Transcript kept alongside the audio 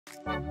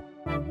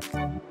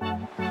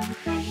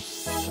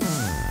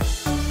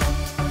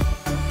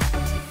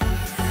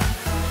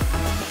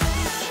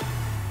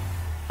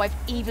I've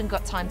even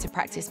got time to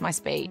practice my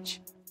speech.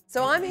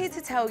 So I'm here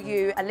to tell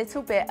you a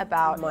little bit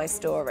about my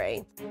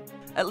story.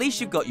 At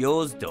least you've got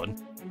yours done.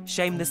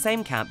 Shame the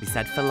same can't be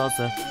said for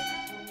Loza.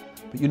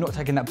 But you're not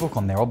taking that book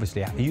on there,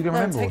 obviously. Are you going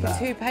to remember all that? I'm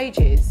taking 2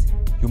 pages.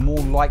 You're more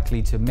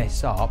likely to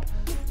mess up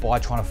by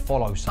trying to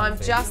follow something. I'm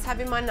just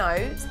having my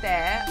notes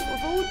there.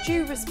 With all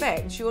due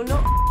respect, you're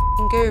not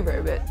a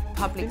guru at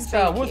public speaking.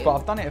 I was, but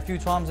I've done it a few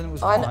times and it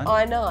was fine.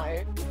 I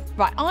know.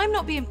 Right, I'm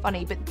not being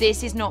funny, but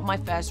this is not my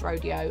first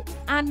rodeo.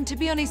 And to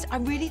be honest, I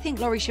really think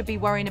Laurie should be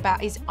worrying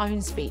about his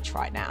own speech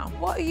right now.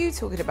 What are you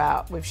talking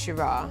about with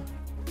Shira?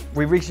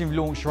 We recently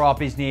launched our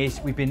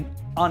business. We've been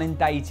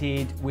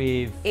inundated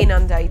with...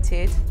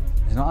 Inundated.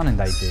 It's not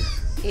inundated.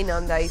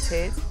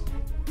 Inundated.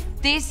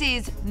 This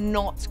is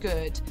not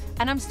good.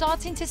 And I'm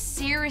starting to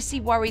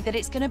seriously worry that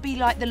it's going to be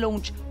like the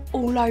launch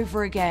all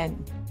over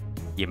again.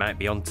 You might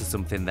be onto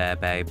something there,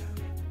 babe.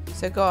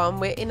 So go on,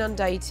 we're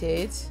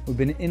inundated. We've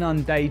been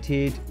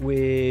inundated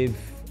with,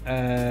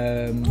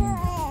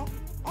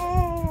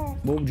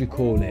 what would you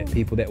call it?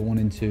 People that are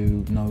wanting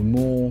to know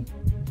more?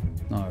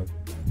 No.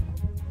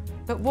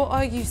 But what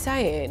are you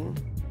saying?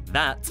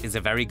 That is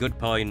a very good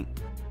point.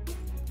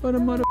 But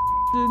I'm not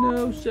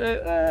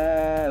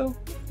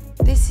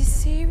This is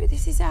serious,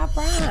 this is our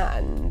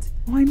brand.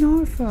 I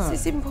know, Fern.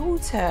 This is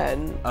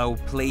important. Oh,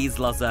 please,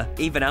 Loza.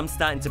 Even I'm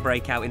starting to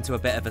break out into a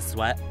bit of a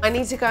sweat. I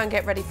need to go and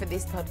get ready for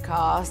this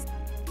podcast,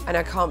 and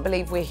I can't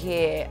believe we're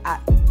here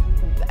at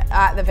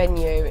the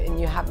venue and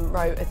you haven't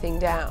wrote a thing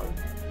down.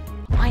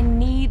 I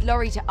need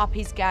Laurie to up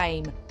his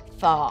game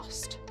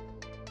fast.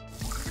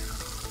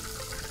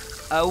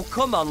 Oh,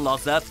 come on,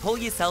 Loza. Pull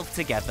yourself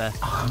together.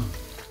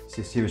 It's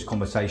a serious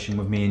conversation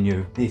with me and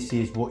you. This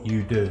is what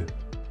you do.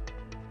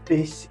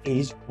 This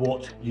is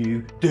what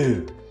you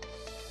do.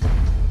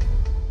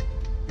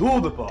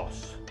 You're the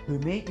boss. Who,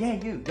 me? Yeah,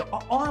 you.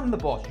 I'm the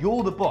boss.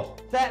 You're the boss.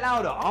 Say it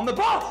louder. I'm the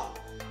boss.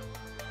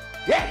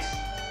 Yes.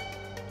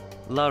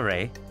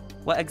 Laurie,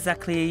 what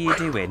exactly are you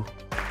doing?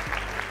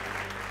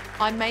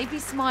 I may be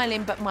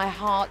smiling, but my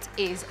heart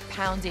is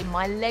pounding.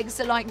 My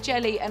legs are like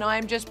jelly, and I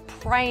am just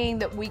praying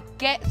that we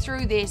get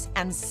through this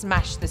and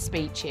smash the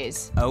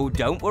speeches. Oh,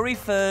 don't worry,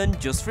 Fern.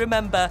 Just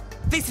remember,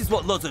 this is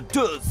what Loza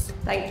does.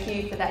 Thank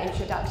you for that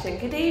introduction.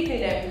 Good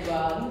evening,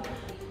 everyone.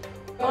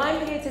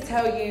 I'm here to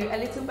tell you a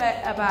little bit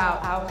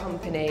about our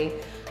company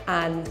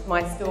and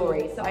my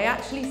story. So I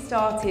actually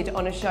started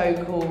on a show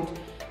called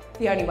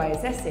The Only Way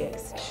is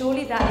Essex.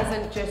 Surely that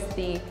isn't just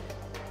the...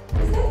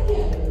 Is that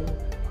you?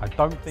 I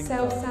don't think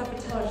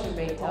Self-sabotaging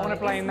me, I want to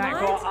blame that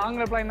guy. I'm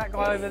going to blame that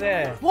guy over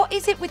there. What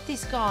is it with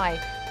this guy?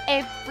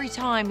 Every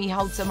time he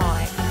holds a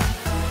mic.